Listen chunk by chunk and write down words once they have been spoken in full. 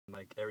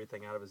like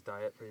everything out of his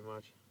diet pretty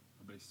much.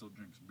 But he still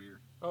drinks beer.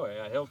 Oh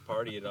yeah, he'll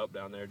party it up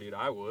down there, dude.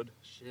 I would.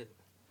 Shit.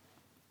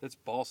 It's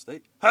Ball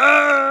State.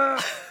 So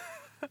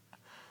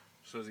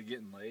is he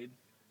getting laid?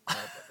 I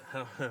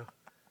don't know.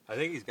 I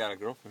think he's got a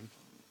girlfriend.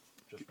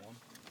 Just one?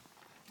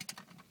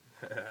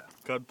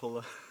 God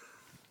pull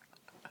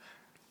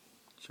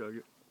Chug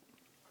it.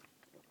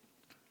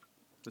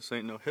 This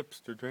ain't no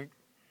hipster drink.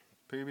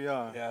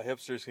 PBR. Yeah,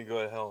 hipsters can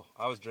go to hell.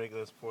 I was drinking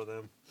this before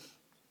them.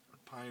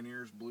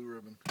 Pioneer's Blue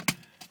Ribbon.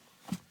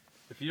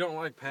 If you don't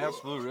like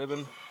Pabst Blue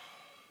Ribbon,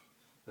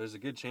 there's a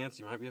good chance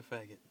you might be a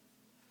faggot.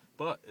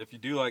 But if you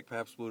do like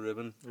Pabst Blue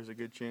Ribbon, There's a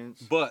good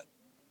chance. but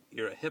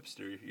you're a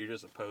hipster, you're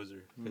just a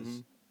poser. 'Cause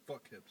Mhm.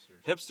 Fuck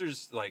hipsters.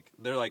 hipsters, like,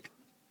 they're like,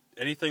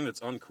 anything that's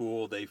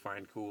uncool, they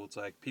find cool. It's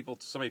like,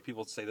 so many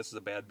people say this is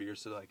a bad beer,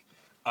 so like,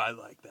 I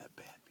like that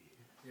bad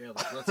beer. Yeah,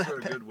 like, let's go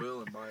to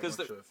Goodwill and buy a 'Cause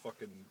bunch of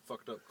fucking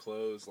fucked up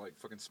clothes, like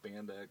fucking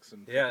spandex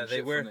and Yeah, fucking they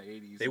shit wear- from the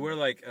 80s. They wear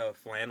like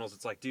flannels.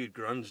 It's like, dude,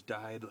 grunge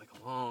died like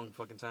a long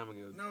fucking time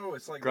ago. No,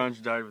 it's like...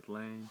 Grunge died with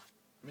Lane.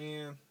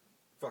 Man,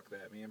 fuck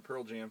that, man.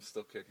 Pearl Jam's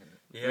still kicking it.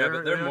 Yeah,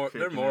 but they're more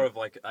kicking more it. of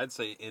like, I'd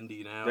say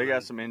indie now. They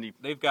got some indie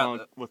They've got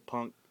punk with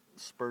punk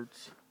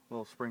spurts,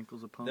 little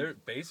sprinkles of punk. They're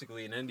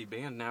basically an indie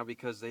band now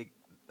because they're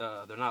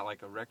not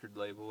like a record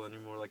label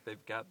anymore. Like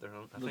they've got their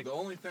own. I think The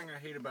only thing I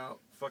hate about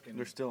fucking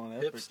They're still an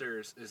effort.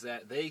 hipsters is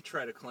that they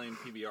try to claim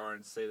PBR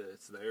and say that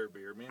it's their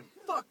beer. Man,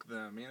 fuck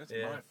them, man. It's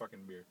Yeah. my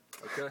fucking beer.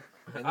 Okay?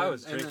 And I then-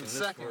 was and then drinking this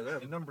second, for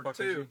them. and number Fuck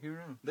two, is you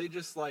around? they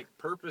just like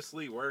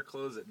purposely wear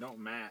clothes that don't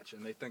match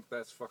and they think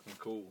that's fucking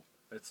cool.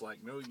 It's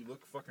like, no, you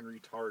look fucking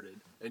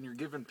retarded. And you're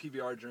giving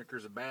PBR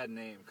drinkers a bad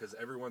name because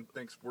everyone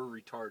thinks we're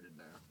retarded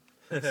now.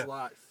 It's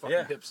like fucking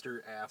Yeah.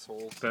 hipster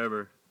assholes.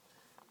 Beber.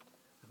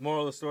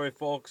 Moral of the story,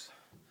 folks: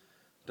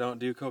 don't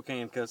do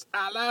cocaine because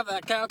I love the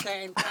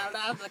cocaine. I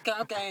love the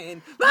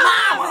cocaine.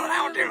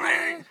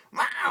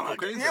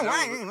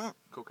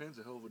 Cocaine's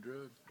a hell of a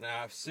drug.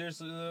 Nah,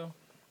 seriously though,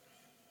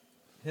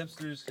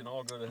 hipsters can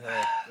all go to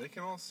hell. They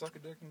can all suck a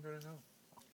dick and go to hell.